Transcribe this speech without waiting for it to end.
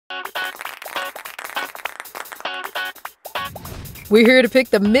We're here to pick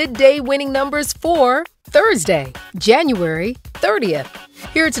the midday winning numbers for Thursday, January 30th.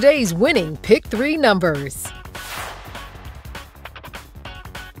 Here are today's winning Pick 3 numbers.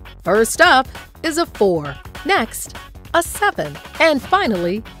 First up is a 4, next a 7, and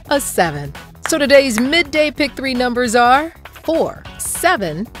finally a 7. So today's midday Pick 3 numbers are 4,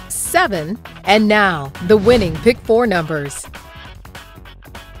 7, 7, and now the winning Pick 4 numbers.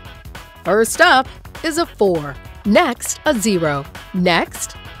 First up is a 4, next a 0,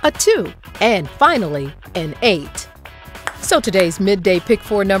 next a 2, and finally an 8. So today's midday Pick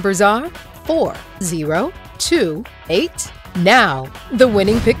 4 numbers are 4, 0, 2, 8. Now the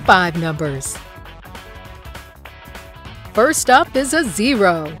winning Pick 5 numbers. First up is a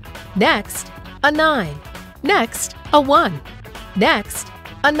 0, next a 9, next a 1, next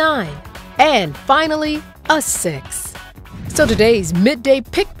a 9, and finally a 6. So today's midday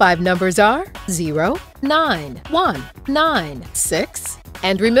Pick 5 numbers are 0, 9, 1, 9, 6.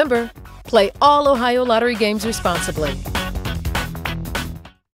 And remember, play all Ohio Lottery games responsibly.